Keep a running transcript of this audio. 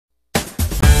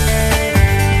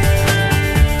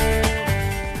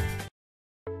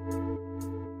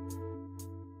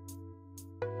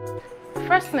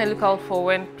first thing I look out for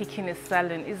when picking a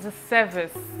salon is the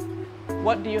service.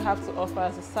 What do you have to offer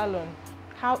as a salon?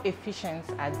 How efficient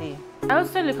are they? I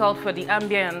also look out for the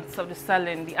ambience of the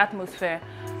salon, the atmosphere.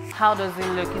 How does it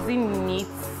look? Is it neat?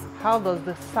 How does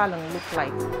the salon look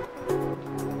like?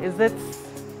 Is it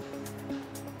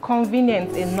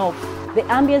convenient enough? The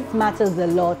ambience matters a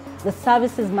lot, the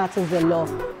services matters a lot,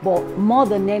 but more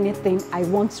than anything, I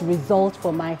want result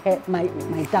for my hair, my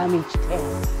damaged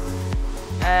hair.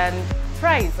 And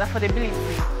price,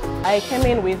 affordability. I came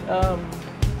in with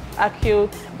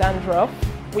acute dandruff,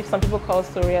 which some people call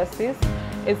psoriasis.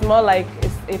 It's more like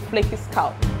it's a flaky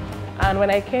scalp. And when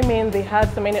I came in, they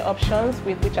had so many options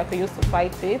with which I could use to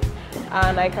fight it.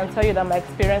 And I can tell you that my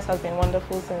experience has been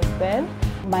wonderful since then.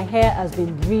 My hair has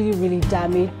been really, really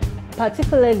damaged.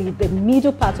 Particularly the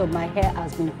middle part of my hair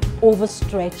has been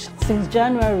overstretched. Since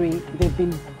January, they've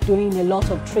been doing a lot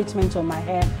of treatment on my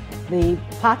hair. The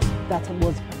part that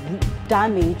was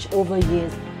damaged over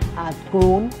years has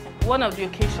grown. One of the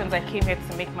occasions I came here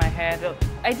to make my hair,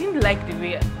 I didn't like the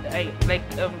way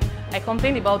I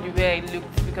complained about the way I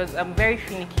looked because I'm very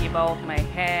finicky about my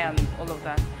hair and all of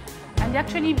that. And they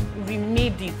actually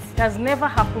remade it. It has never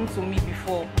happened to me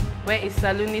before, where a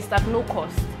salonist at no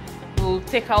cost will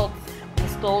take out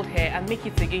installed hair and make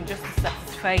it again just to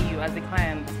satisfy you as a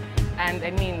client. And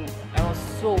I mean, I was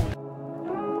sold.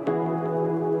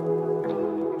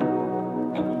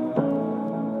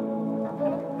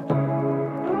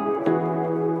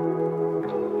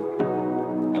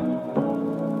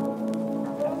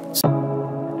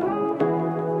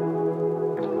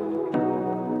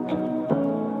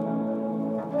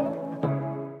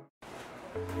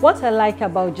 What I like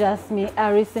about Jasmine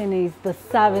Harrison is the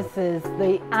services,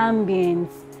 the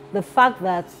ambience, the fact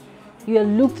that you are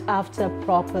looked after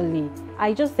properly.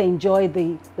 I just enjoy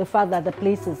the fact that the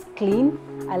place is clean.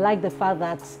 I like the fact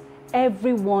that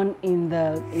everyone in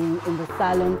the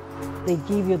salon, they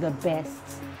give you the best.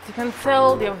 You can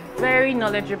tell they're very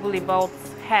knowledgeable about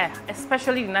hair,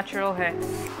 especially the natural hair.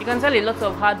 You can tell a lot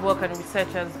of hard work and research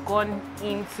has gone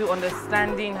into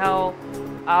understanding how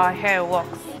our hair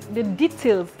works. The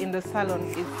details in the salon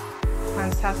is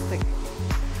fantastic.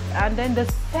 And then the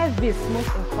service,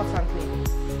 most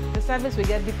importantly. The service we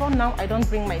get. Before now, I don't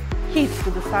bring my kids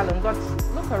to the salon, but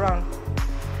look around.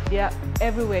 They are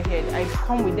everywhere here. I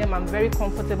come with them. I'm very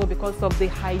comfortable because of the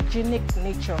hygienic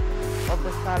nature of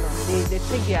the salon. They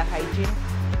take their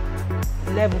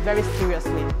hygiene level very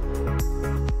seriously.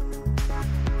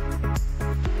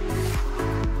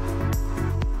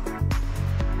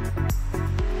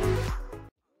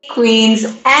 Queens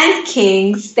and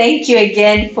kings, thank you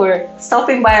again for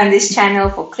stopping by on this channel,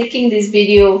 for clicking this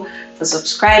video, for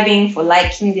subscribing, for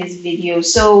liking this video.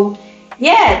 So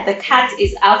yeah, the cat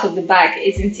is out of the bag,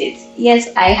 isn't it? Yes,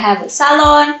 I have a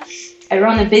salon. I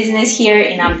run a business here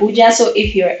in Abuja. So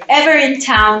if you're ever in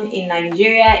town in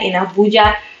Nigeria, in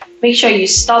Abuja, make sure you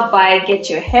stop by, get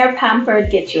your hair pampered,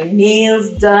 get your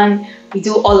nails done. We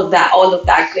do all of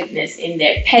that goodness in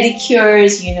there.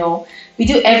 Pedicures, you know, we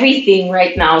do everything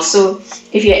right now. So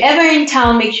if you're ever in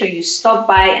town, make sure you stop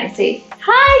by and say,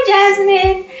 hi,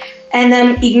 Jasmine.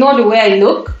 And ignore the way I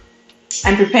look.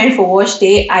 I'm preparing for wash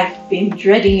day. I've been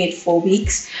dreading it for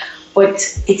weeks, but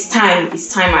it's time.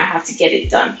 It's time I have to get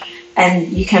it done. And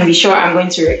you can be sure I'm going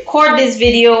to record this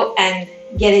video and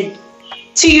get it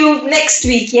to you next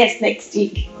week. Yes, next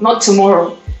week. Not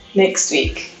tomorrow, next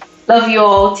week. Love you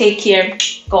all. Take care.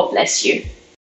 God bless you.